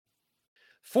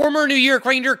Former New York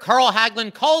Ranger Carl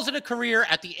Hagelin calls it a career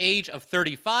at the age of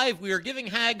 35. We are giving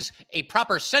Hags a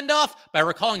proper send-off by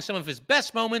recalling some of his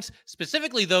best moments,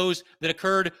 specifically those that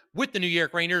occurred with the New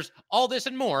York Rangers. All this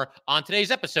and more on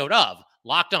today's episode of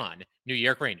Locked On New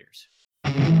York Rangers.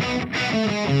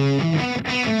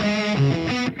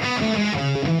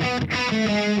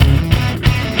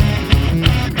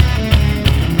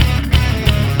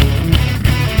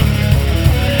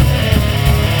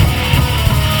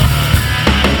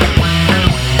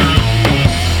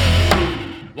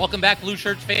 Welcome back, Blue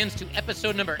Shirts fans, to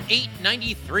episode number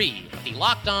 893 of the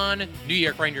Locked On New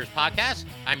York Rangers podcast.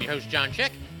 I'm your host, John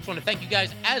Chick. Just want to thank you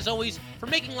guys, as always, for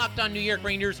making Locked On New York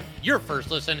Rangers your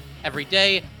first listen every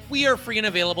day. We are free and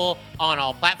available on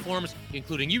all platforms,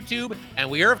 including YouTube, and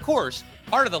we are, of course,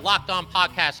 part of the Locked On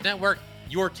Podcast Network,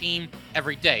 your team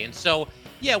every day. And so,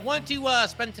 want to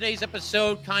spend today's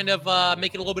episode kind of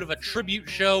make it a little bit of a tribute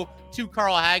show to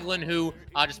Carl Hagelin, who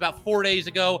just about 4 days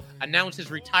ago announced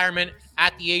his retirement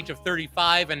at the age of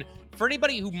 35. And for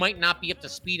anybody who might not be up to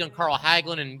speed on Carl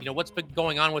Hagelin and what's been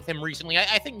going on with him recently,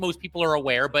 I think most people are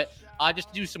aware, but just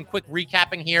to do some quick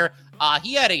recapping here,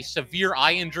 he had a severe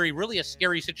eye injury, really a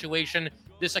scary situation.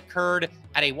 This occurred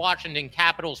at a Washington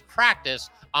Capitals practice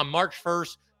on March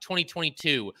 1st,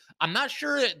 2022. I'm not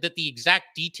sure that the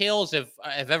exact details have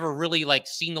ever really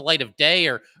seen the light of day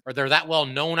or they're that well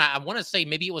known. I want to say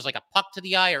maybe it was like a puck to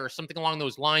the eye or something along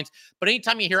those lines. But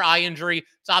anytime you hear eye injury,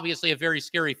 it's obviously a very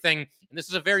scary thing. And this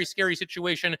is a very scary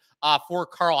situation for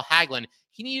Carl Hagelin.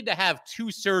 He needed to have 2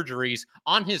 surgeries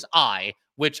on his eye,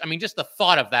 which, just the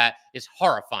thought of that is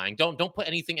horrifying. Don't put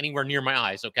anything anywhere near my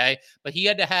eyes, okay? But he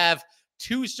had to have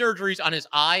 2 surgeries on his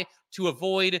eye to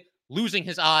avoid losing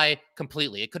his eye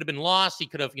completely. It could have been lost. He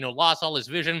could have, lost all his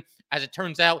vision. As it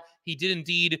turns out, he did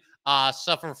indeed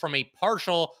suffer from a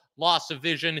partial loss of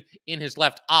vision in his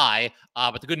left eye.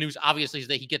 But the good news, obviously, is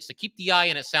that he gets to keep the eye,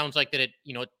 and it sounds like that it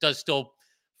does still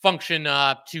function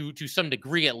to some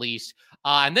degree at least.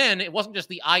 And then it wasn't just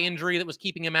the eye injury that was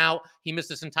keeping him out. He missed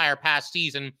this entire past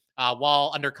season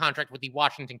while under contract with the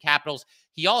Washington Capitals.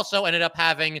 He also ended up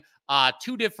having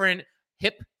 2 different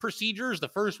hip procedures. The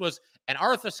first was an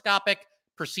arthroscopic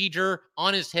procedure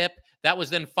on his hip. That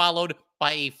was then followed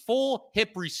by a full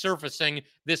hip resurfacing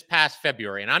this past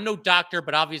February. And I'm no doctor,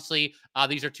 but obviously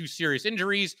these are 2 serious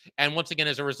injuries. And once again,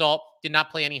 as a result, did not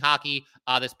play any hockey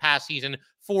this past season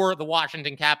for the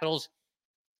Washington Capitals.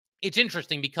 It's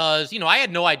interesting because, I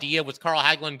had no idea, was Carl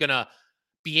Hagelin going to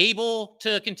be able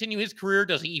to continue his career?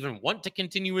 Does he even want to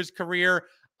continue his career?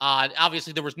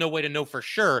 Obviously, there was no way to know for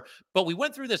sure, but we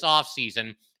went through this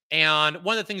offseason, and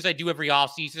one of the things I do every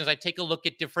offseason is I take a look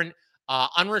at different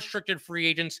unrestricted free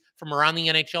agents from around the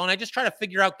NHL, and I just try to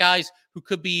figure out guys who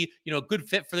could be, a good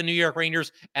fit for the New York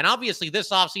Rangers. And obviously,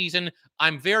 this offseason,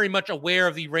 I'm very much aware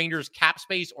of the Rangers' cap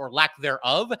space or lack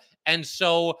thereof, and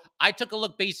so I took a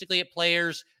look basically at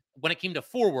players when it came to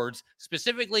forwards,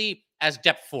 specifically as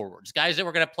depth forwards, guys that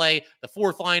were going to play the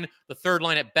 4th line, the 3rd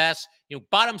line at best,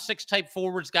 bottom 6 type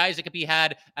forwards, guys that could be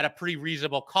had at a pretty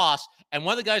reasonable cost. And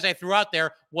one of the guys I threw out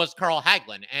there was Carl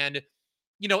Hagelin. And,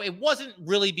 it wasn't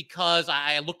really because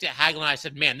I looked at Hagelin and I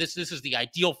said, man, this is the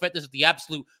ideal fit. This is the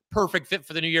absolute perfect fit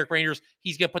for the New York Rangers.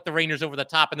 He's going to put the Rangers over the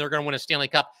top and they're going to win a Stanley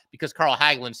Cup because Carl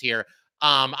Hagelin's here.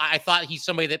 I thought he's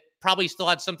somebody that probably still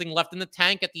had something left in the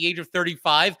tank at the age of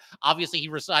 35. Obviously, he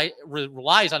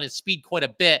relies on his speed quite a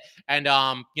bit. And,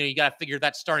 you got to figure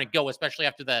that's starting to go, especially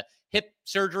after the hip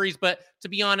surgeries. But to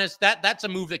be honest, that's a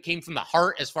move that came from the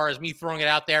heart as far as me throwing it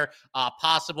out there.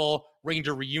 Possible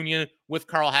Ranger reunion with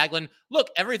Carl Hagelin. Look,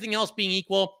 everything else being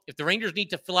equal, if the Rangers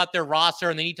need to fill out their roster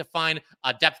and they need to find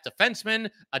a depth defenseman,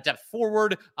 a depth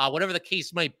forward, whatever the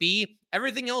case might be,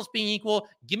 everything else being equal,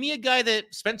 give me a guy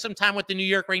that spent some time with the New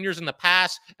York Rangers in the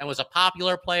past and was a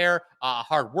popular player, a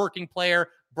hardworking player,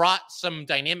 brought some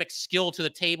dynamic skill to the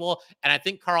table. And I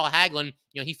think Carl Hagelin,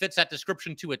 he fits that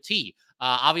description to a T.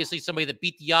 Obviously, somebody that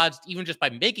beat the odds even just by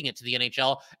making it to the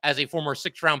NHL as a former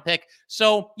 6th-round pick.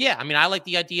 So, I like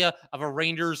the idea of a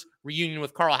Rangers reunion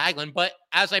with Carl Hagelin. But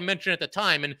as I mentioned at the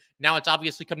time, and now it's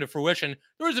obviously come to fruition,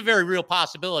 there was a very real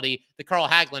possibility that Carl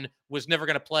Hagelin was never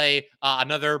going to play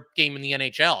another game in the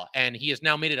NHL. And he has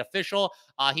now made it official.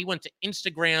 He went to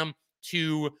Instagram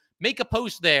to make a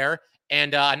post there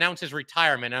and announce his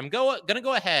retirement. And I'm going to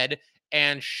go ahead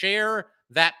and share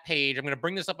that page. I'm going to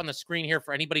bring this up on the screen here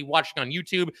for anybody watching on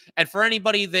YouTube. And for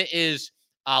anybody that is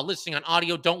listening on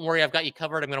audio, don't worry, I've got you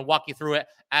covered. I'm going to walk you through it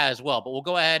as well. But we'll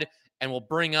go ahead and we'll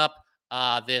bring up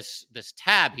this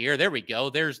tab here. There we go.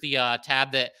 There's the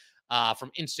tab that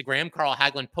from Instagram. Carl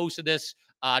Hagelin posted this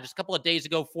just a couple of days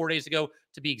ago, 4 days ago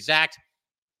to be exact.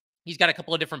 He's got a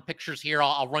couple of different pictures here.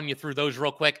 I'll run you through those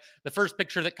real quick. The first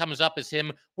picture that comes up is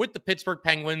him with the Pittsburgh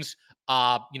Penguins,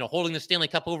 holding the Stanley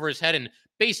Cup over his head and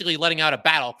basically letting out a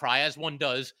battle cry, as one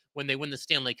does when they win the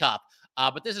Stanley Cup.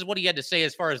 But this is what he had to say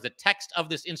as far as the text of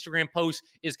this Instagram post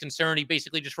is concerned. He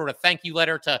basically just wrote a thank you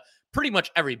letter to pretty much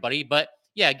everybody. But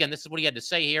yeah, again, this is what he had to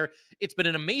say here. It's been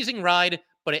an amazing ride,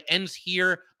 but it ends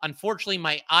here. Unfortunately,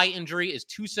 my eye injury is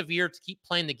too severe to keep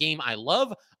playing the game I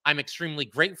love. I'm extremely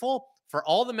grateful for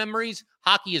all the memories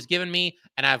hockey has given me,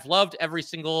 and I've loved every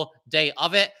single day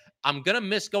of it. I'm going to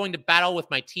miss going to battle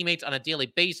with my teammates on a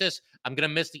daily basis. I'm going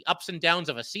to miss the ups and downs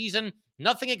of a season.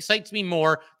 Nothing excites me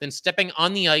more than stepping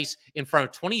on the ice in front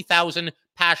of 20,000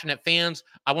 passionate fans.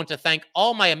 I want to thank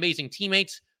all my amazing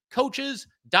teammates, coaches,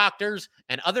 doctors,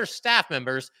 and other staff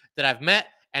members that I've met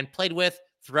and played with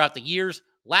throughout the years.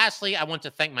 Lastly, I want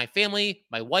to thank my family,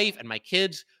 my wife, and my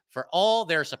kids for all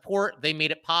their support. They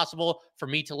made it possible for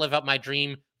me to live out my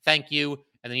dream. Thank you.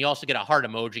 And then you also get a heart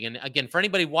emoji. And again, for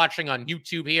anybody watching on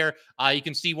YouTube here, you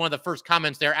can see one of the first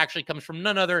comments there actually comes from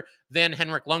none other than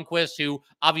Henrik Lundqvist, who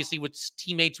obviously was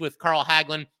teammates with Carl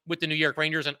Hagelin with the New York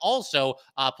Rangers and also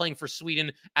playing for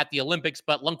Sweden at the Olympics.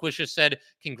 But Lundqvist just said,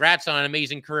 congrats on an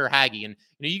amazing career, Haggy. And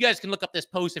you guys can look up this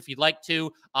post if you'd like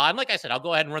to. And like I said, I'll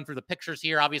go ahead and run through the pictures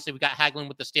here. Obviously, we got Hagelin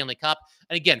with the Stanley Cup.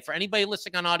 And again, for anybody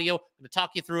listening on audio, I'm going to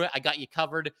talk you through it. I got you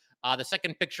covered. The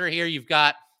second picture here, you've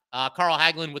got Carl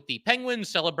Hagelin with the Penguins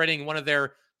celebrating one of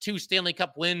their 2 Stanley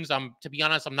Cup wins. To be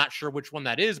honest, I'm not sure which one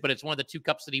that is, but it's one of the 2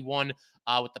 cups that he won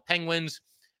with the Penguins.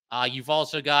 You've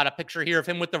also got a picture here of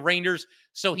him with the Rangers.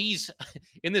 So he's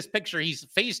in this picture, he's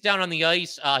face down on the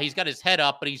ice. He's got his head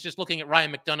up, but he's just looking at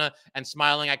Ryan McDonagh and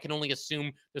smiling. I can only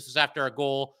assume this was after a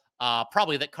goal,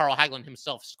 probably that Carl Hagelin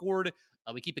himself scored.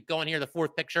 We keep it going here. The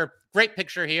fourth picture, great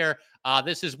picture here.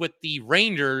 This is with the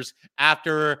Rangers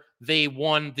after they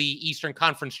won the Eastern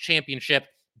Conference Championship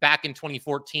back in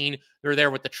 2014. They're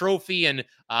there with the trophy, and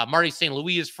Marty St.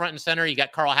 Louis is front and center. You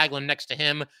got Carl Hagelin next to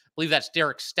him. I believe that's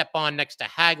Derek Stepan next to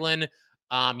Hagelin.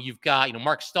 You've got,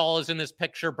 Mark Stahl is in this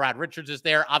picture. Brad Richards is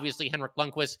there. Obviously, Henrik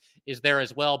Lundqvist is there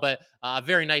as well, but a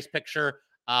very nice picture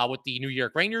with the New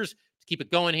York Rangers. To keep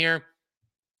it going here,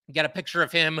 you got a picture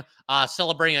of him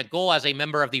celebrating a goal as a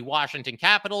member of the Washington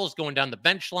Capitals, going down the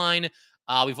bench line.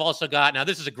 We've also got, now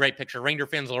this is a great picture. Ranger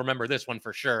fans will remember this one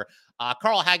for sure.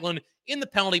 Carl Hagelin in the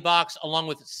penalty box, along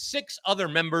with 6 other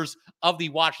members of the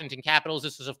Washington Capitals.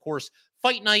 This is, of course,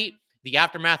 fight night, the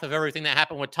aftermath of everything that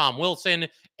happened with Tom Wilson.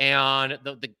 And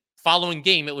the following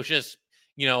game, it was just,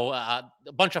 a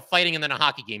bunch of fighting and then a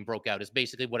hockey game broke out is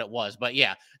basically what it was. But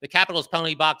yeah, the Capitals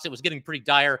penalty box, it was getting pretty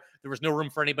dire. There was no room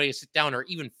for anybody to sit down or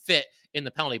even fit in the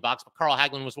penalty box. But Carl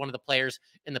Hagelin was one of the players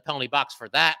in the penalty box for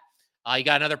that. You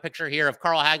got another picture here of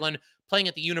Carl Hagelin playing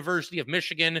at the University of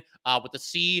Michigan with the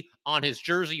C on his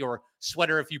jersey or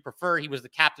sweater, if you prefer. He was the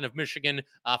captain of Michigan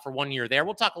for 1 year there.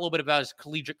 We'll talk a little bit about his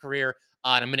collegiate career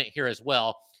in a minute here as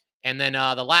well. And then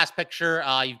the last picture,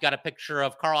 you've got a picture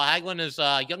of Carl Hagelin as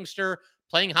a youngster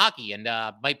playing hockey, and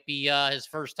might be his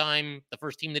first time, the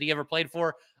first team that he ever played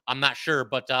for. I'm not sure,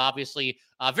 but obviously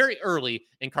very early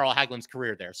in Carl Hagelin's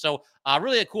career there. So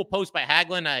really a cool post by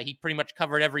Hagelin. He pretty much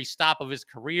covered every stop of his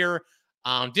career.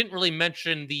 Didn't really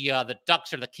mention the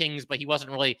Ducks or the Kings, but he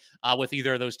wasn't really with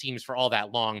either of those teams for all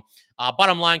that long.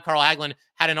 Bottom line, Carl Hagelin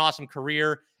had an awesome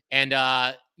career. And,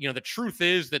 the truth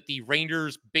is that the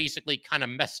Rangers basically kind of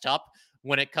messed up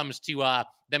when it comes to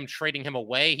them trading him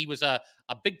away. He was a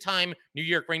big-time New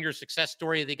York Rangers success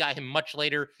story. They got him much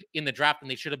later in the draft than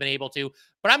they should have been able to.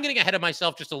 But I'm getting ahead of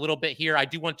myself just a little bit here. I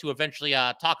do want to eventually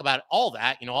talk about all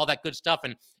that, all that good stuff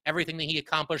and everything that he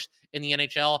accomplished in the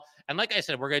NHL. And like I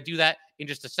said, we're going to do that in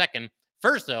just a second.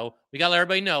 First, though, we got to let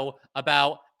everybody know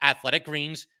about Athletic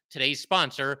Greens, today's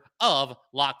sponsor of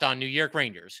Locked On New York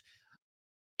Rangers.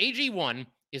 AG1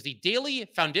 is the daily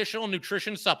foundational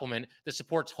nutrition supplement that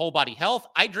supports whole body health.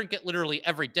 I drink it literally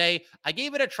every day. I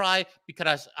gave it a try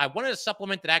because I wanted a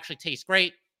supplement that actually tastes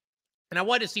great, and I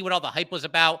wanted to see what all the hype was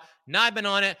about. Now I've been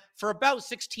on it for about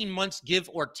 16 months, give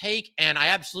or take, and I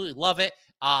absolutely love it.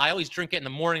 I always drink it in the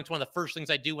morning. It's one of the first things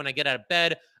I do when I get out of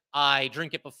bed. I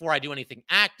drink it before I do anything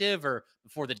active or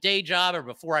before the day job or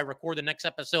before I record the next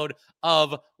episode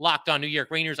of Locked On New York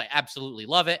Rangers. I absolutely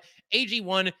love it.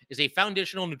 AG1 is a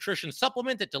foundational nutrition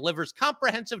supplement that delivers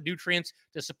comprehensive nutrients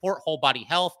to support whole body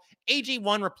health.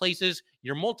 AG1 replaces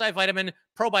your multivitamin,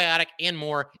 probiotic, and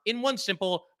more in one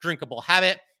simple drinkable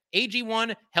habit.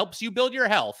 AG1 helps you build your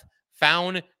health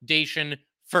foundation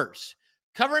first.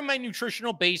 Covering my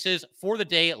nutritional bases for the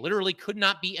day literally could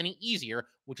not be any easier,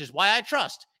 which is why I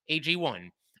trust AG1.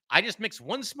 I just mix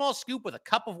one small scoop with a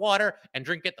cup of water and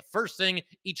drink it the first thing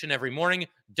each and every morning.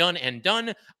 Done and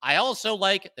done. I also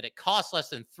like that it costs less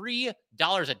than $3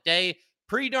 a day.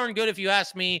 Pretty darn good if you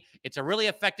ask me. It's a really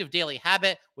effective daily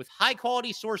habit with high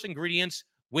quality source ingredients.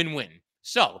 Win-win.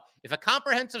 So, if a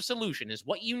comprehensive solution is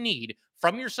what you need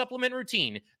from your supplement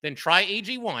routine, then try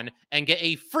AG1 and get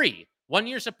a free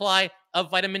 1-year supply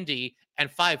of vitamin D and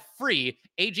 5 free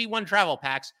AG1 travel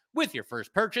packs with your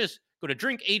first purchase. Go to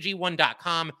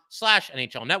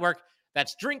drinkag1.com/NHL Network.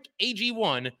 That's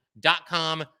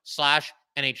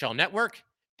drinkag1.com/NHL Network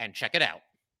and check it out.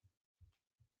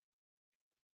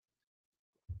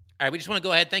 All right, we just want to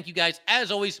go ahead. Thank you guys,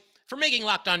 as always, for making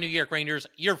Locked On New York Rangers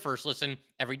your first listen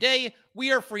every day.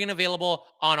 We are free and available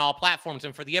on all platforms.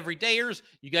 And for the everydayers,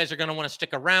 you guys are going to want to stick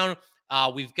around.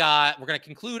 We're going to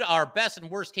conclude our best and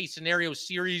worst case scenario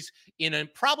series in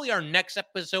probably our next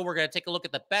episode. We're going to take a look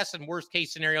at the best and worst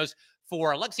case scenarios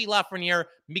for Alexis Lafreniere,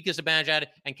 Mika Zibanejad,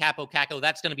 and Capo Caco.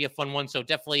 That's going to be a fun one, so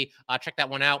definitely check that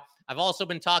one out. I've also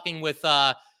been talking with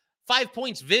 5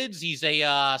 Points Vids. He's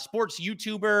a sports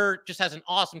YouTuber, just has an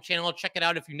awesome channel. Check it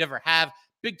out if you never have.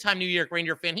 Big time New York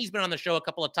Ranger fan. He's been on the show a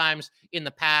couple of times in the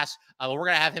past. But we're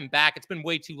going to have him back. It's been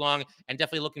way too long, and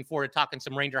definitely looking forward to talking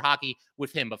some Ranger hockey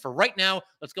with him. But for right now,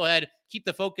 let's go ahead, keep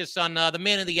the focus on the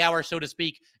man of the hour, so to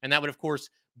speak. And that would, of course,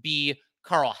 be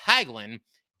Carl Hagelin.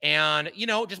 And,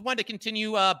 just wanted to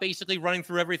continue basically running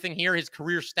through everything here, his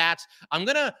career stats. I'm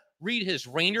going to read his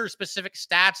Ranger-specific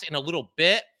stats in a little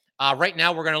bit. Right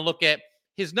now, we're going to look at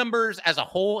his numbers as a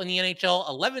whole in the NHL,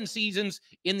 11 seasons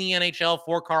in the NHL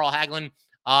for Carl Hagelin.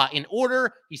 In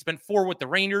order, he spent 4 with the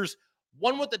Rangers,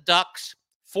 1 with the Ducks,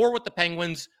 4 with the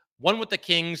Penguins, 1 with the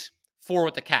Kings, 4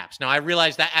 with the Caps. Now, I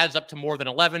realize that adds up to more than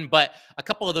 11, but a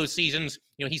couple of those seasons,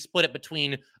 he split it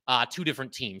between 2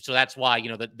 different teams. So that's why,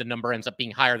 the number ends up being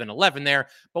higher than 11 there.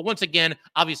 But once again,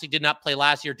 obviously did not play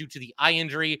last year due to the eye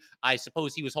injury. I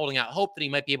suppose he was holding out hope that he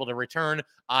might be able to return.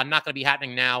 Not going to be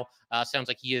happening now. Sounds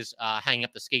like he is hanging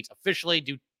up the skates officially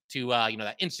due to,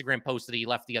 that Instagram post that he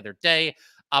left the other day.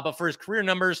 But for his career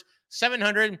numbers,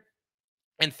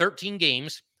 713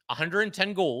 games,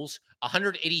 110 goals,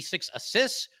 186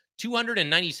 assists,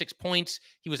 296 points.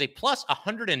 He was a plus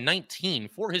 119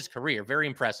 for his career. Very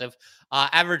impressive.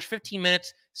 Average 15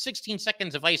 minutes, 16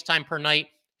 seconds of ice time per night,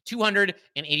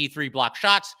 283 block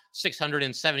shots,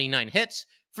 679 hits,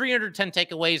 310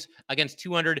 takeaways against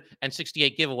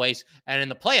 268 giveaways. And in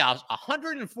the playoffs,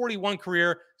 141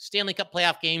 career Stanley Cup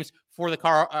playoff games for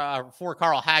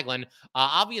Carl Hagelin.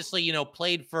 Obviously,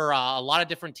 played for a lot of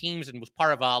different teams and was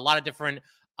part of a lot of different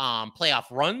playoff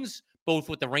runs, both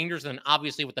with the Rangers and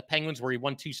obviously with the Penguins, where he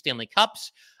won 2 Stanley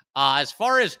Cups. As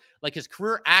far as his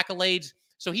career accolades,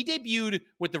 so he debuted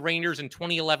with the Rangers in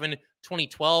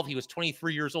 2011-2012. He was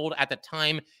 23 years old at the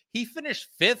time. He finished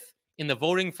 5th in the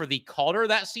voting for the Calder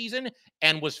that season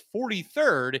and was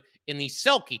 43rd in the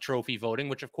Selke Trophy voting,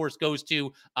 which of course goes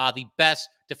to the best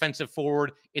defensive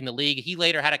forward in the league. He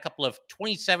later had a couple of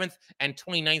 27th and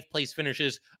 29th place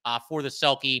finishes for the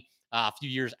Selke a few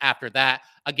years after that.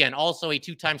 Again, also a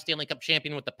 2-time Stanley Cup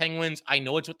champion with the Penguins. I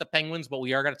know it's with the Penguins, but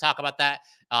we are going to talk about that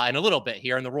in a little bit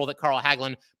here, and the role that Carl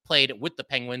Hagelin played with the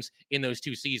Penguins in those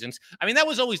 2 seasons. I mean, that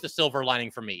was always the silver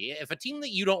lining for me. If a team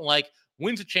that you don't like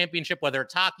wins a championship, whether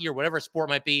it's hockey or whatever sport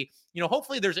might be,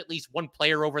 hopefully there's at least one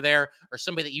player over there or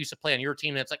somebody that used to play on your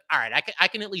team that's like, all right, I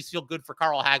can at least feel good for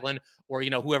Carl Hagelin or,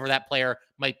 whoever that player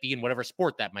might be in whatever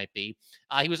sport that might be.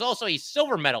 He was also a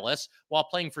silver medalist while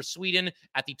playing for Sweden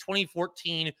at the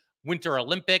 2014 Winter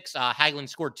Olympics. Hagelin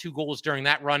scored 2 goals during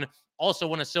that run. Also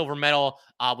won a silver medal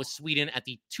with Sweden at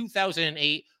the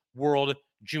 2008 World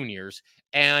Juniors.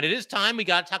 And it is time we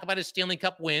got to talk about his Stanley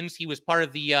Cup wins. He was part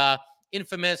of the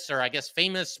infamous, or I guess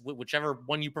famous, whichever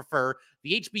one you prefer,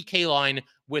 the HBK line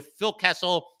with Phil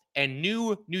Kessel and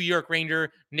New York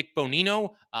Ranger Nick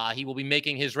Bonino. He will be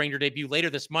making his Ranger debut later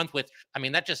this month, which, I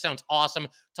mean, that just sounds awesome.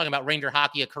 Talking about Ranger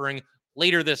hockey occurring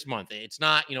later this month. It's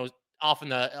not, off in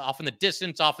the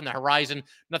distance, off in the horizon,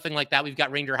 nothing like that. We've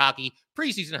got Ranger hockey,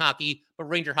 preseason hockey, but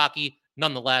Ranger hockey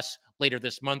nonetheless later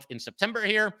this month in September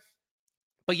here.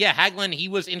 But yeah, Hagelin, he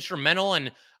was instrumental,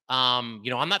 and I'm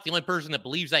not the only person that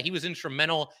believes that. He was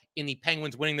instrumental in the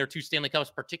Penguins winning their 2 Stanley Cups,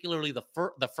 particularly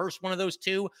the first one of those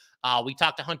 2. We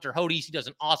talked to Hunter Hodes. He does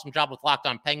an awesome job with Locked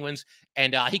On Penguins,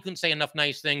 and he couldn't say enough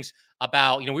nice things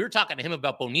about, we were talking to him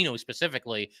about Bonino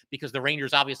specifically because the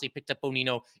Rangers obviously picked up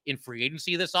Bonino in free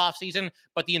agency this offseason,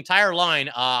 but the entire line,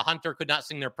 Hunter could not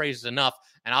sing their praises enough,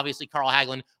 and obviously Carl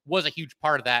Hagelin was a huge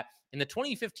part of that. In the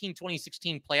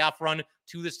 2015-2016 playoff run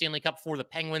to the Stanley Cup for the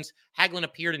Penguins, Hagelin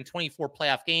appeared in 24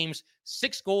 playoff games,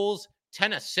 6 goals,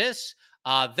 10 assists.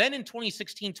 Then in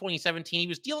 2016, 2017, he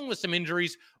was dealing with some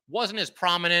injuries, wasn't as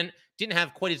prominent, didn't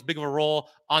have quite as big of a role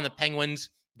on the Penguins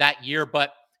that year,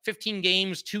 but 15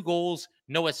 games, 2 goals,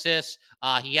 no assists.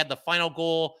 He had the final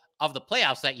goal of the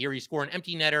playoffs that year. He scored an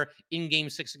empty netter in Game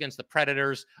 6 against the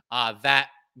Predators. That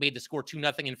made the score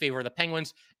 2-0 in favor of the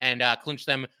Penguins and clinched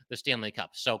them the Stanley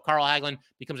Cup. So Carl Hagelin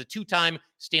becomes a 2-time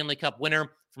Stanley Cup winner,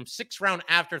 from 6th-round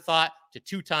afterthought to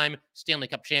 2-time Stanley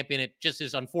Cup champion. It just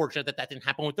is unfortunate that didn't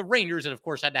happen with the Rangers. It, of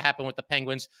course, had to happen with the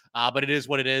Penguins, but it is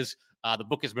what it is. The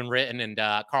book has been written, and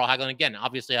Carl Hagelin, again,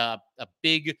 obviously a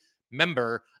big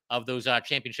member of those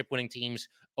championship-winning teams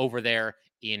over there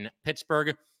in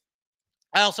Pittsburgh.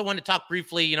 I also wanted to talk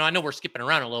briefly, I know we're skipping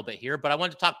around a little bit here, but I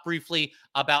wanted to talk briefly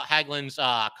about Hagelin's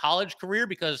college career,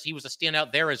 because he was a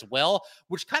standout there as well,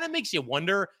 which kind of makes you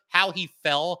wonder how he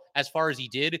fell as far as he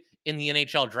did in the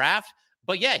NHL draft.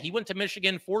 But yeah, he went to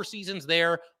Michigan, 4 seasons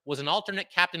there, was an alternate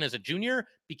captain as a junior,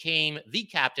 became the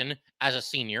captain as a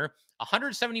senior.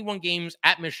 171 games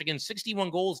at Michigan,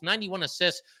 61 goals, 91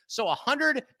 assists. So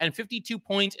 152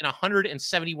 points in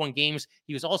 171 games.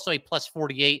 He was also a plus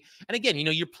 48. And again,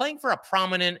 you're playing for a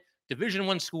prominent Division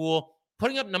I school,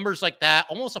 putting up numbers like that,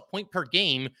 almost a point per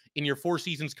game in your 4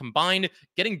 seasons combined,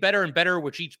 getting better and better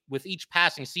with each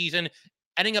passing season,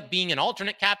 ending up being an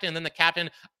alternate captain and then the captain.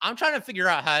 I'm trying to figure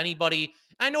out how anybody,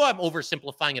 I know I'm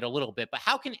oversimplifying it a little bit, but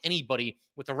how can anybody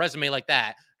with a resume like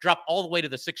that drop all the way to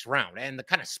the 6th round, and the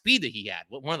kind of speed that he had,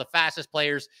 one of the fastest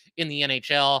players in the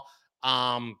NHL?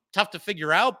 Tough to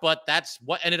figure out, but that's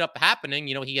what ended up happening.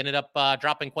 He ended up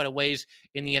dropping quite a ways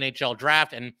in the NHL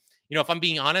draft. And, if I'm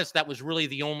being honest, that was really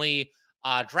the only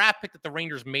draft pick that the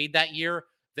Rangers made that year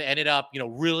that ended up,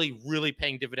 really, really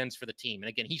paying dividends for the team. And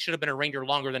again, he should have been a Ranger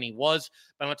longer than he was.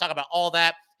 But I'm going to talk about all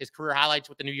that, his career highlights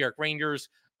with the New York Rangers,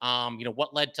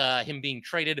 what led to him being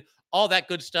traded, all that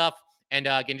good stuff. And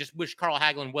again, just wish Carl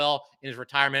Hagelin well in his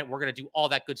retirement. We're going to do all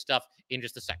that good stuff in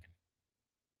just a second.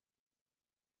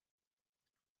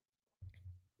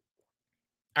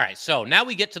 All right, so now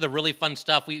we get to the really fun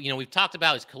stuff. We've talked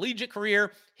about his collegiate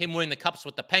career, him winning the cups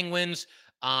with the Penguins,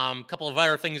 a couple of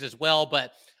other things as well,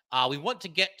 but we want to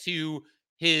get to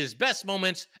his best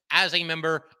moments as a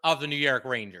member of the New York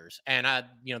Rangers. And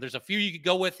there's a few you could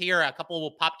go with here. A couple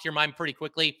will pop to your mind pretty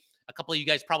quickly. A couple of you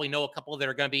guys probably know a couple that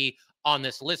are going to be on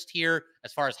this list here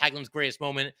as far as Hagelin's greatest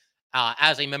moment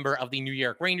as a member of the New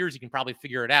York Rangers. You can probably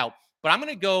figure it out, but I'm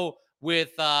going to go with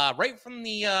right from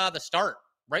the start.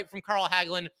 Right from Carl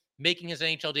Hagelin making his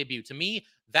NHL debut. To me,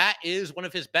 that is one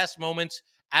of his best moments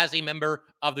as a member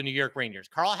of the New York Rangers.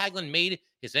 Carl Hagelin made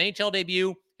his NHL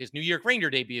debut, his New York Ranger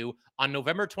debut, on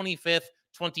November 25th,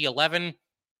 2011.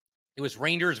 It was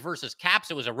Rangers versus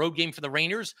Caps. It was a road game for the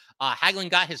Rangers. Hagelin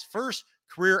got his first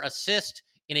career assist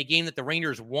in a game that the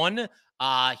Rangers won.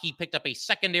 He picked up a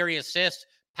secondary assist,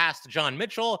 passed to John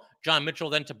Mitchell. John Mitchell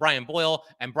then to Brian Boyle,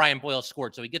 and Brian Boyle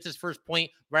scored. So he gets his first point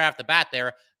right off the bat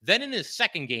there. Then in his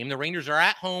second game, the Rangers are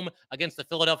at home against the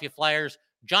Philadelphia Flyers.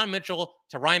 John Mitchell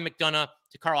to Ryan McDonough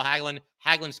to Carl Hagelin.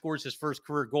 Hagelin scores his first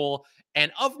career goal.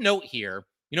 And of note here,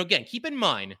 again, keep in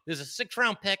mind, this is a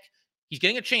 6th-round pick. He's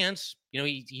getting a chance.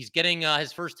 He's getting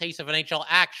his first taste of NHL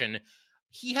action.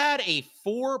 He had a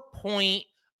 4-game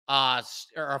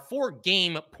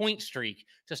point streak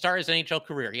to start his NHL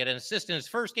career. He had an assist in his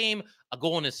first game, a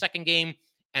goal in his second game,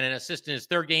 and an assist in his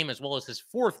third game, as well as his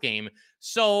fourth game.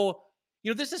 So,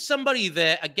 this is somebody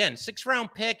that, again,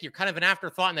 6th-round pick, you're kind of an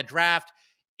afterthought in the draft.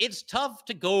 It's tough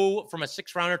to go from a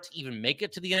 6th-rounder to even make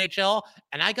it to the NHL,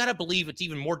 and I got to believe it's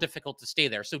even more difficult to stay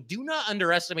there. So do not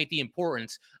underestimate the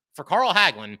importance for Carl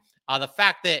Hagelin, the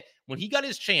fact that when he got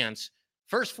his chance,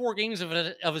 first 4 games of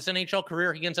his NHL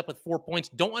career, he ends up with 4 points.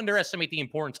 Don't underestimate the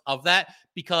importance of that,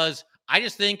 because I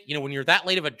just think, when you're that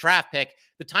late of a draft pick,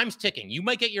 the time's ticking. You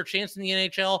might get your chance in the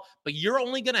NHL, but you're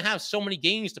only going to have so many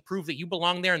games to prove that you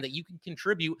belong there and that you can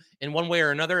contribute in one way or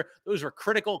another. Those were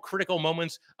critical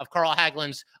moments of Carl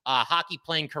Hagelin's hockey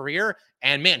playing career.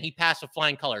 And man, he passed with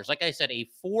flying colors. Like I said, a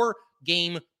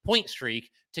 4-game point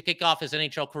streak to kick off his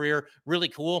NHL career. Really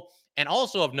cool. And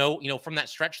also of note, from that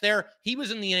stretch there, he was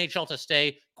in the NHL to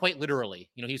stay, quite literally.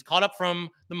 He's caught up from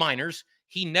the minors.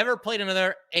 He never played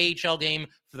another AHL game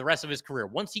for the rest of his career.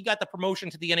 Once he got the promotion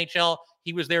to the NHL,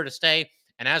 he was there to stay.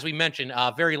 And as we mentioned,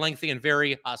 a very lengthy and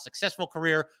very successful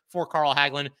career for Carl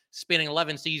Hagelin, spanning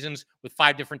 11 seasons with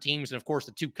 5 different teams and, of course,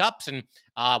 the 2 cups. And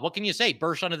what can you say?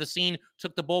 Burst onto the scene,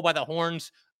 took the bull by the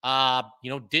horns,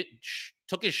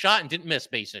 took his shot and didn't miss,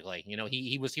 basically.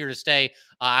 He was here to stay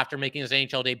after making his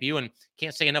NHL debut, and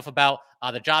can't say enough about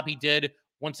the job he did.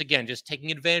 Once again, just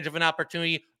taking advantage of an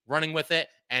opportunity, running with it,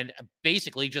 and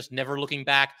basically just never looking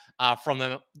back from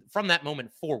that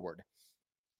moment forward.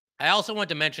 I also want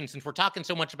to mention, since we're talking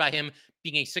so much about him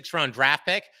being a 6th-round draft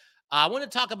pick, I want to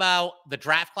talk about the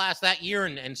draft class that year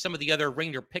and some of the other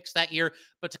Ranger picks that year.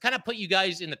 But to kind of put you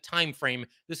guys in the time frame,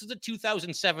 this is the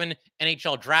 2007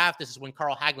 NHL draft. This is when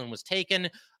Carl Hagelin was taken.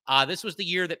 This was the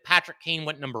year that Patrick Kane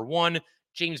went number 1.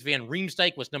 James Van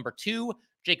Riemsdyk was number 2.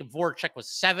 Jacob Voracek was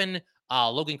 7.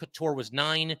 Logan Couture was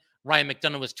 9. Ryan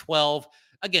McDonough was 12.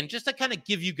 Again, just to kind of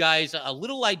give you guys a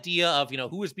little idea of,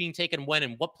 who was being taken when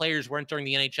and what players were entering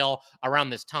the NHL around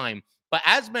this time. But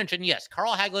as mentioned, yes,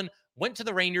 Carl Hagelin went to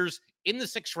the Rangers in the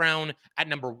 6th round at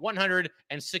number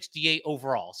 168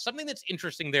 overall. Something that's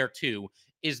interesting there, too,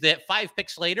 is that 5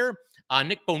 picks later,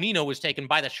 Nick Bonino was taken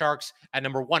by the Sharks at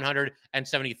number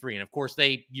 173. And of course,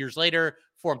 they years later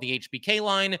formed the HBK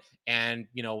line, and,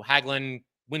 Hagelin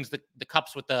wins the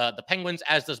cups with the Penguins,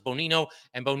 as does Bonino,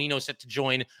 and Bonino set to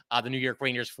join the New York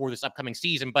Rangers for this upcoming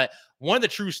season. But one of the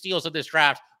true steals of this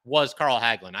draft was Carl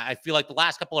Hagelin. I feel like the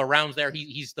last couple of rounds there,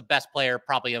 he's the best player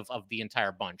probably of the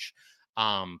entire bunch.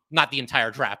 Not the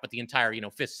entire draft, but the entire,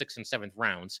 5th, 6th, and 7th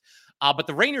rounds. But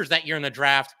the Rangers that year in the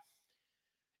draft,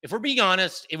 if we're being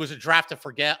honest, it was a draft to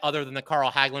forget other than the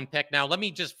Carl Hagelin pick. Now, let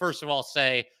me just first of all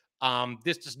say,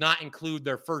 this does not include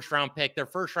their 1st-round pick. Their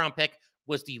 1st-round pick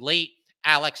was the late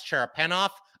Alex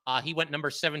Cherepanov. He went number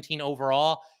 17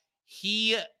 overall.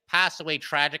 He passed away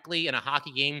tragically in a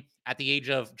hockey game at the age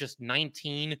of just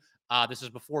 19. This is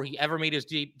before he ever made his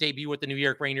debut with the New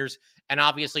York Rangers. And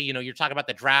obviously, you're talking about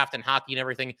the draft and hockey and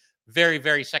everything. Very,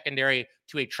 very secondary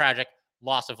to a tragic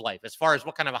loss of life. As far as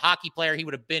what kind of a hockey player he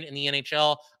would have been in the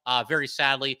NHL, very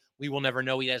sadly, we will never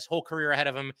know. He has his whole career ahead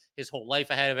of him, his whole life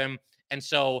ahead of him. And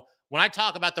so when I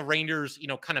talk about the Rangers,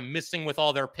 kind of missing with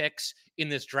all their picks in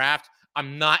this draft,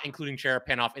 I'm not including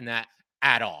Cherepanov in that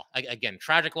at all. Again,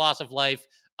 tragic loss of life.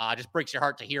 Just breaks your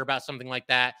heart to hear about something like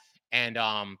that. And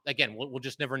again, we'll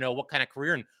just never know what kind of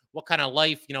career and what kind of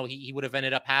life, he would have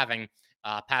ended up having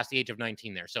past the age of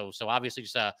 19 there. So obviously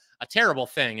just a terrible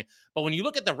thing. But when you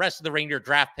look at the rest of the Ranger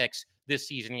draft picks this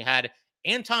season, you had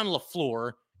Anton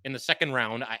LaFleur in the 2nd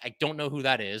round. I don't know who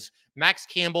that is. Max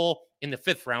Campbell in the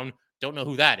 5th round. Don't know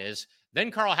who that is. Then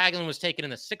Carl Hagelin was taken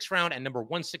in the 6th round at number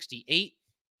 168.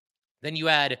 Then you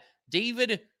had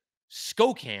David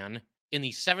Skokan in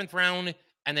the 7th round,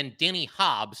 and then Danny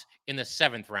Hobbs in the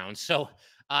 7th round. So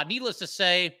needless to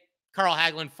say, Carl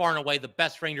Hagelin, far and away the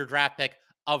best Ranger draft pick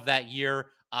of that year,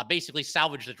 basically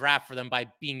salvaged the draft for them by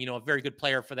being, a very good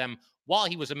player for them while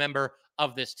he was a member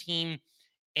of this team.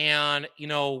 And,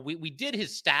 we did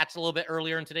his stats a little bit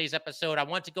earlier in today's episode. I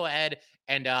want to go ahead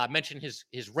and mention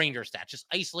his Ranger stats, just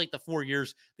isolate the 4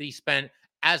 years that he spent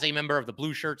as a member of the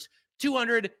Blue Shirts.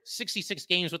 266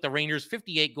 games with the Rangers,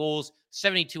 58 goals,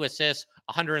 72 assists,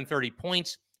 130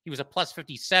 points. He was a plus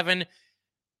 57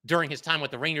 during his time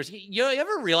with the Rangers. You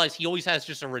ever realize he always has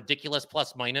just a ridiculous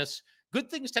plus minus?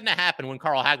 Good things tend to happen when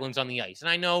Carl Hagelin's on the ice. And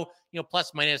I know,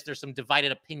 plus minus, there's some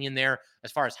divided opinion there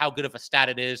as far as how good of a stat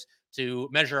it is to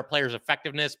measure a player's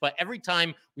effectiveness. But every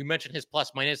time we mention his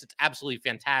plus minus, it's absolutely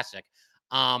fantastic.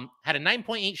 Had a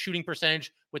 9.8 shooting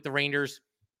percentage with the Rangers.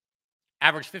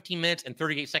 Averaged 15 minutes and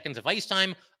 38 seconds of ice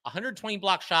time, 120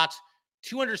 block shots,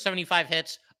 275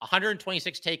 hits,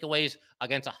 126 takeaways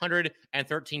against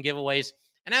 113 giveaways.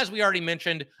 And as we already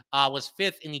mentioned, was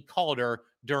 5th in the Calder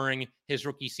during his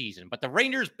rookie season. But the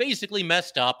Rangers basically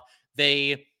messed up.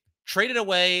 They traded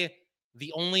away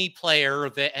the only player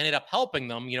that ended up helping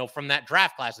them, from that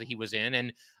draft class that he was in.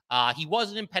 And he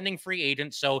was an impending free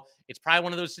agent. So it's probably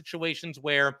one of those situations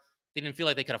where they didn't feel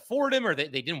like they could afford him, or they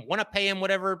didn't want to pay him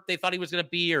whatever they thought he was going to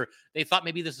be, or they thought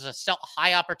maybe this is a sell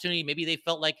high opportunity. Maybe they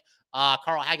felt like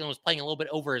Carl Hagelin was playing a little bit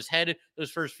over his head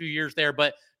those first few years there,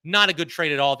 but not a good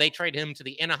trade at all. They traded him to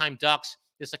the Anaheim Ducks.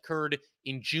 This occurred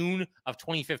in June of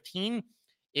 2015.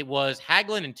 It was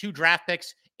Hagelin and 2 draft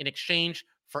picks in exchange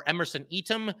for Emerson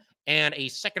Etem and a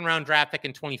 2nd-round draft pick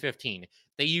in 2015.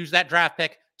 They used that draft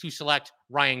pick to select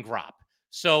Ryan Gropp.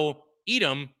 So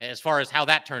Etem, as far as how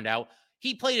that turned out,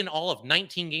 he played in all of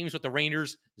 19 games with the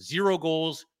Rangers, 0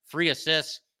 goals, 3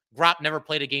 assists. Gropp never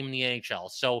played a game in the NHL.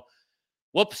 So,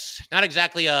 whoops, not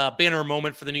exactly a banner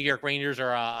moment for the New York Rangers, or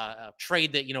a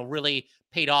trade that, really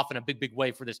paid off in a big, big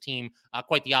way for this team.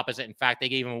 Quite the opposite. In fact, they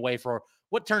gave him away for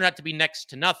what turned out to be next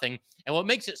to nothing. And what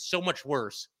makes it so much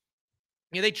worse,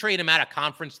 they trade him out of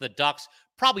conference to the Ducks.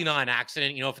 Probably not an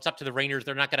accident. If it's up to the Rangers,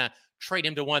 they're not going to trade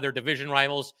him to one of their division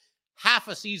rivals. Half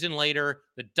a season later,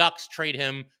 the Ducks trade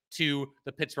him to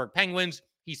the Pittsburgh Penguins.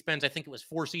 He spends, I think it was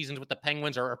 4 seasons with the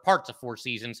Penguins, or parts of 4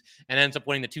 seasons, and ends up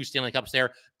winning the 2 Stanley Cups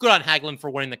there. Good on Hagelin for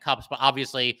winning the Cups, but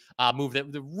obviously a move that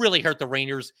really hurt the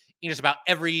Rangers in just about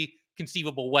every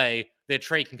conceivable way that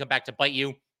trade can come back to bite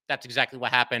you. That's exactly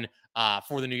what happened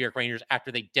for the New York Rangers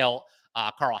after they dealt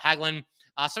Carl Hagelin.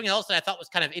 Something else that I thought was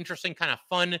kind of interesting, kind of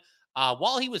fun.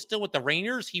 While he was still with the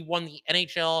Rangers, he won the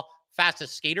NHL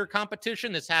fastest skater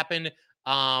competition. This happened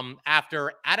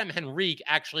after Adam Henrique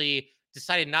actually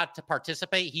decided not to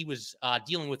participate. He was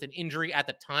dealing with an injury at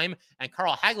the time, and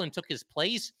Carl Hagelin took his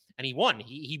place, and he won.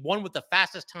 He won with the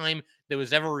fastest time that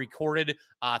was ever recorded,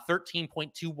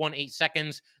 13.218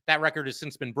 seconds. That record has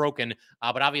since been broken,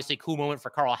 but obviously cool moment for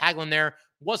Carl Hagelin there.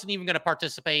 Wasn't even going to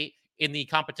participate in the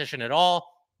competition at all.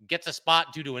 Gets a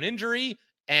spot due to an injury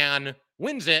and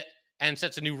wins it and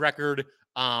sets a new record,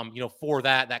 for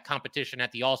that competition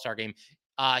at the All-Star game.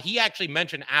 He actually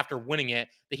mentioned after winning it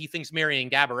that he thinks Marian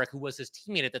Gaborik, who was his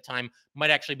teammate at the time, might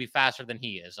actually be faster than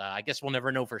he is. I guess we'll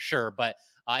never know for sure, but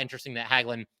interesting that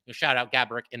Hagelin shout out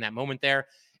Gaborik in that moment there.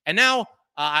 And now,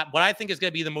 what I think is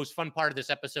going to be the most fun part of this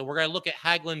episode, we're going to look at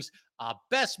Hagelin's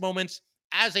best moments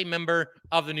as a member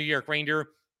of the New York Ranger.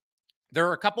 There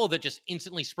are a couple that just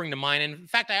instantly spring to mind. And in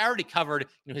fact, I already covered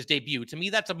his debut. To me,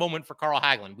 that's a moment for Carl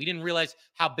Hagelin. We didn't realize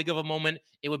how big of a moment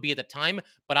it would be at the time.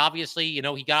 But obviously, he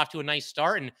got off to a nice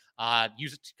start and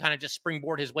used it to kind of just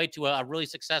springboard his way to a really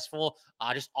successful,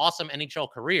 just awesome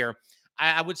NHL career.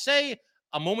 I would say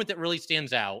a moment that really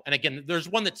stands out. And again, there's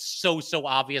one that's so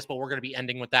obvious, but we're going to be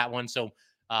ending with that one. So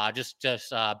just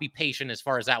be patient as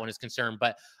far as that one is concerned.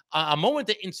 But a moment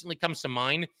that instantly comes to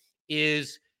mind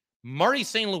is Marty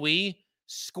St. Louis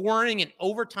scoring in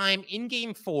overtime in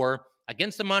Game 4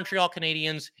 against the Montreal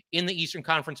Canadiens in the Eastern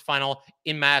Conference Final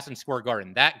in Madison Square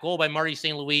Garden. That goal by Marty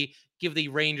St. Louis give the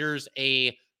Rangers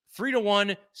a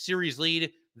 3-1 series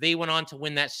lead. They went on to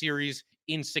win that series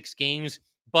in 6 games.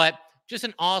 But just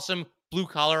an awesome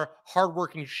blue-collar,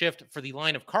 hardworking shift for the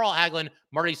line of Carl Hagelin,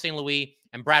 Marty St. Louis,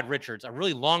 and Brad Richards. A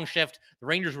really long shift. The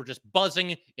Rangers were just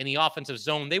buzzing in the offensive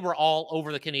zone. They were all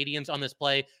over the Canadiens on this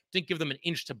play. Didn't give them an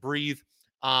inch to breathe.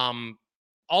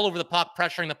 All over the puck,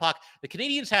 pressuring the puck. The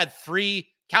Canadiens had 3,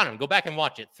 count them, go back and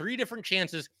watch it, 3 different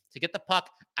chances to get the puck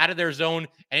out of their zone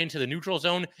and into the neutral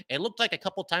zone. It looked like a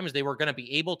couple times they were going to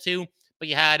be able to, but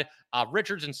you had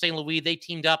Richards and St. Louis. They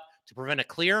teamed up to prevent a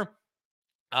clear.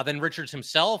 Then Richards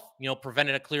himself,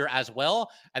 prevented a clear as well.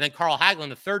 And then Carl Hagelin,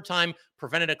 the third time,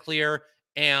 prevented a clear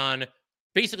and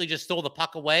basically just stole the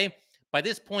puck away. By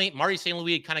this point, Marty St.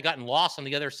 Louis had kind of gotten lost on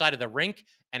the other side of the rink,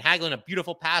 and Hagelin, a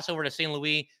beautiful pass over to St.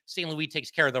 Louis. St. Louis takes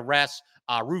care of the rest,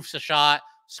 roofs a shot,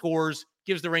 scores,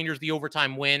 gives the Rangers the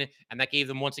overtime win, and that gave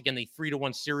them once again the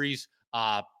 3-1 series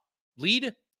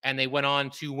lead, and they went on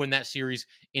to win that series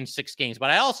in 6 games.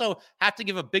 But I also have to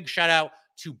give a big shout out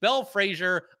to Belle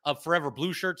Frazier of Forever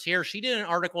Blue Shirts here. She did an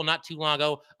article not too long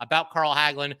ago about Carl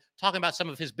Hagelin, talking about some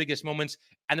of his biggest moments.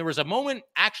 And there was a moment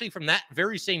actually from that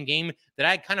very same game that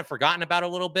I had kind of forgotten about a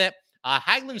little bit.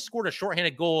 Hagelin scored a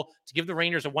shorthanded goal to give the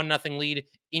Rangers a 1-0 lead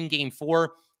in Game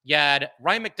 4. You had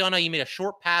Ryan McDonough. He made a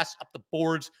short pass up the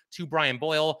boards to Brian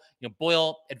Boyle.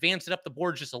 Boyle advanced it up the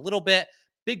boards just a little bit.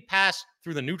 Big pass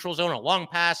through the neutral zone, a long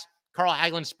pass. Carl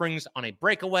Hagelin springs on a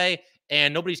breakaway,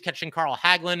 and nobody's catching Carl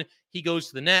Hagelin. He goes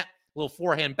to the net, a little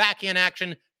forehand backhand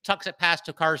action, tucks it past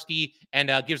Tokarski,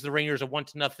 and gives the Rangers a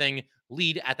 1-0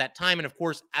 lead at that time. And of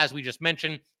course, as we just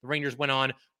mentioned, the Rangers went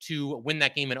on to win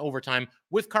that game in overtime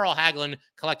with Carl Hagelin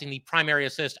collecting the primary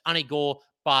assist on a goal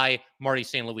by Marty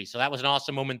St. Louis. So that was an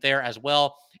awesome moment there as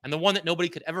well. And the one that nobody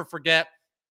could ever forget,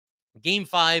 Game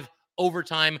 5,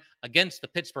 overtime against the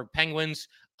Pittsburgh Penguins.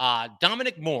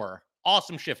 Dominic Moore,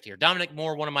 awesome shift here. Dominic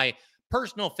Moore, one of my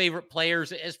personal favorite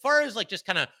players as far as like just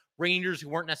kind of Rangers who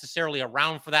weren't necessarily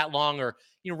around for that long, or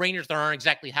Rangers that aren't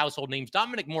exactly household names.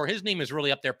 Dominic Moore, his name is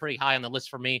really up there pretty high on the list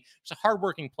for me. He's a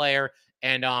hardworking player,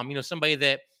 and somebody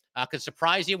that could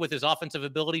surprise you with his offensive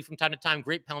ability from time to time.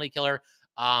 Great penalty killer.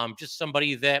 Just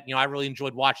somebody that I really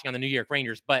enjoyed watching on the New York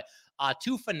Rangers. But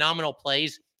 2 phenomenal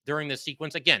plays during this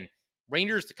sequence. Again,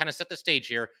 Rangers to kind of set the stage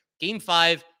here. Game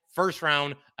 5, first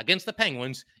round against the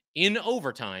Penguins in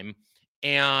overtime,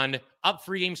 and up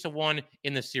 3-1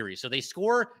 in the series. So they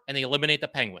score and they eliminate the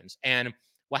Penguins. And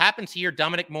what happens here,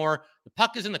 Dominic Moore, the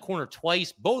puck is in the corner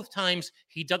twice. Both times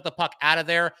he dug the puck out of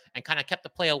there and kind of kept the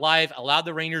play alive, allowed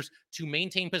the Rangers to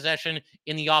maintain possession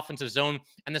in the offensive zone.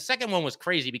 And the second one was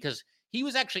crazy because he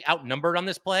was actually outnumbered on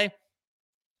this play.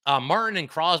 Martin and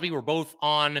Crosby were both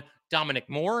on Dominic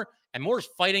Moore, and Moore's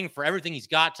fighting for everything he's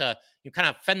got to kind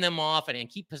of fend them off and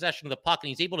keep possession of the puck, and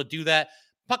he's able to do that.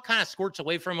 Puck kind of squirts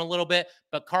away from him a little bit,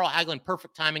 but Carl Hagelin,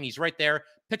 perfect timing. He's right there,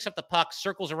 picks up the puck,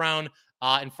 circles around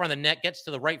in front of the net, gets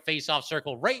to the right face-off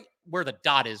circle, right where the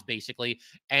dot is, basically,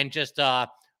 and just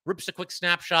rips a quick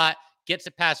snapshot, gets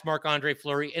it past Marc-Andre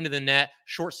Fleury into the net,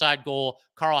 short side goal.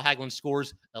 Carl Hagelin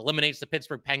scores, eliminates the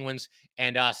Pittsburgh Penguins,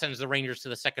 and sends the Rangers to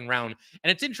the second round.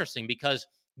 And it's interesting because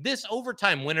this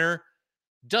overtime winner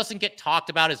doesn't get talked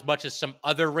about as much as some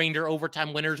other Ranger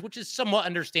overtime winners, which is somewhat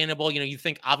understandable. You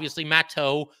think obviously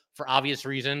Matteau for obvious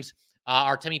reasons.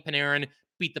 Artemi Panarin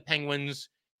beat the Penguins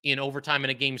in overtime in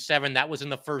a game 7. That was in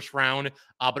the first round,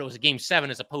 but it was a game 7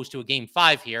 as opposed to a game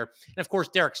 5 here. And of course,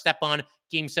 Derek Stepan,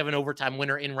 game 7 overtime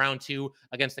winner in round 2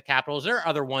 against the Capitals. There are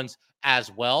other ones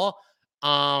as well.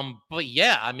 But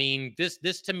yeah, I mean,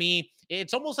 this to me,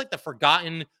 it's almost like the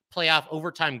forgotten playoff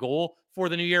overtime goal for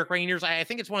the New York Rangers. I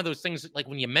think it's one of those things like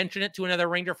when you mention it to another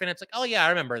Ranger fan, it's like, oh yeah, I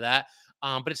remember that.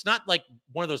 But it's not like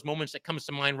one of those moments that comes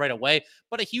to mind right away,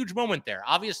 but a huge moment there.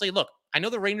 Obviously, look, I know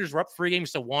the Rangers were up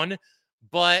 3-1,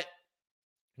 but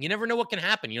you never know what can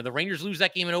happen. The Rangers lose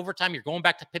that game in overtime. You're going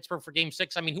back to Pittsburgh for game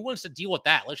 6. I mean, who wants to deal with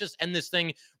that? Let's just end this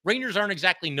thing. Rangers aren't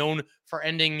exactly known for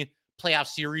ending playoff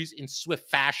series in swift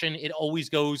fashion. It always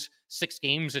goes 6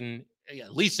 games and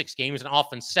at least 6 games and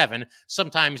often 7.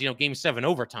 Sometimes, game 7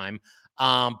 overtime.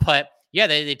 But yeah,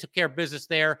 they took care of business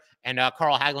there. And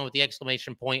Carl Hagelin with the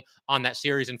exclamation point on that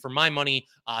series. And for my money,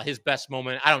 his best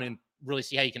moment, I don't even really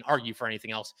see how you can argue for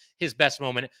anything else. His best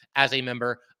moment as a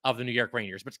member of the New York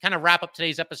Rangers. But to kind of wrap up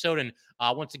today's episode and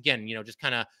once again, just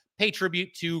kind of pay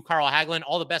tribute to Carl Hagelin.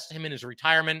 All the best to him in his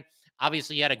retirement.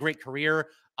 Obviously, he had a great career.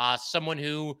 Someone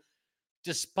who,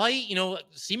 despite,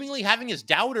 seemingly having his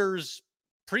doubters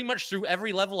pretty much through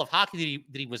every level of hockey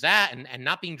that he was at and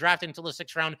not being drafted until the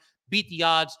 6th round, beat the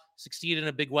odds, succeeded in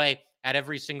a big way at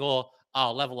every single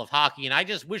level of hockey. And I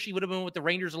just wish he would have been with the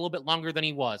Rangers a little bit longer than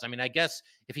he was. I mean, I guess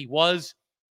if he was,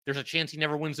 there's a chance he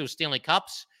never wins those Stanley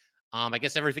Cups. I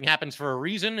guess everything happens for a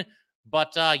reason.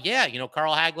 But yeah,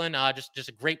 Carl Hagelin, just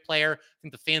a great player. I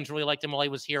think the fans really liked him while he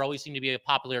was here. Always seemed to be a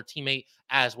popular teammate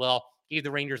as well. Gave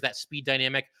the Rangers that speed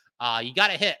dynamic. You got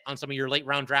to hit on some of your late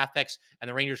round draft picks, and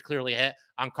the Rangers clearly hit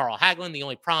on Carl Hagelin. The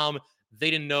only problem, they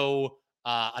didn't know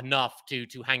enough to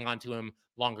hang on to him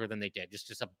longer than they did.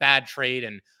 Just a bad trade,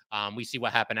 and we see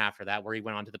what happened after that, where he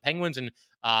went on to the Penguins and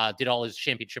did all his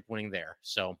championship winning there.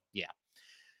 So yeah,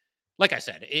 like I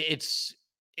said, it's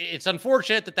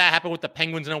unfortunate that happened with the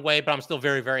Penguins in a way, but I'm still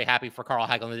very, very happy for Carl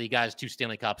Hagelin that he got his 2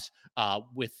 Stanley Cups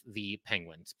with the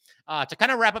Penguins. To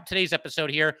kind of wrap up today's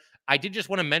episode here, I did just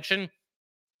want to mention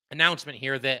announcement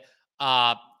here that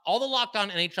all the Locked On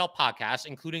NHL podcasts,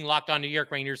 including Locked On New York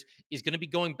Rangers, is going to be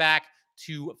going back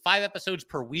to 5 episodes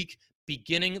per week,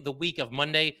 beginning the week of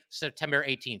Monday, September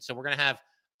 18th. So we're going to have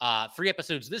 3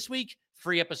 episodes this week,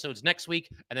 3 episodes next week,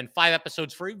 and then 5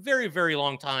 episodes for a very, very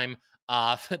long time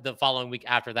the following week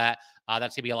after that.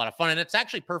 That's going to be a lot of fun. And it's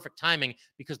actually perfect timing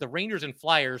because the Rangers and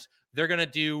Flyers, they're going to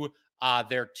do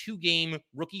their 2-game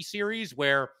rookie series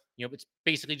where, it's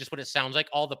basically just what it sounds like.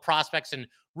 All the prospects and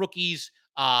rookies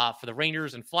for the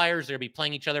Rangers and Flyers, they'll be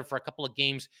playing each other for a couple of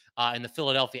games in the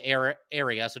Philadelphia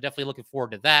area. So definitely looking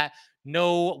forward to that.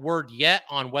 No word yet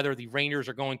on whether the Rangers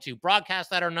are going to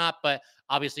broadcast that or not, but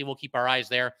obviously we'll keep our eyes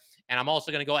there. And I'm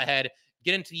also going to go ahead,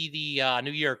 get into the New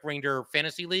York Ranger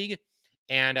Fantasy League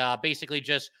and basically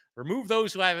just remove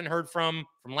those who I haven't heard from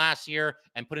last year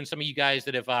and put in some of you guys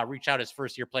that have reached out as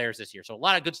first-year players this year. So a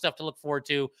lot of good stuff to look forward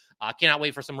to. Cannot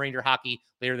wait for some Ranger hockey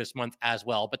later this month as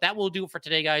well. But that will do it for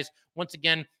today, guys. Once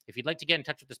again, if you'd like to get in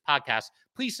touch with this podcast,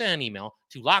 please send an email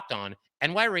to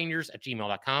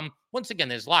lockedonnyrangers@gmail.com. Once again,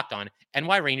 that is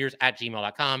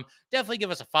lockedonnyrangers@gmail.com. Definitely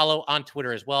give us a follow on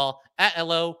Twitter as well,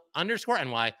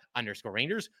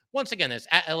 @LO_NY_Rangers. Once again, that's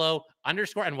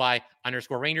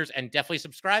 @LO_NY_Rangers. And definitely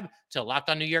subscribe to Locked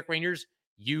On New York Rangers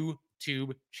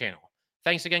YouTube channel.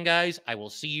 Thanks again, guys. I will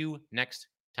see you next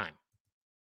time.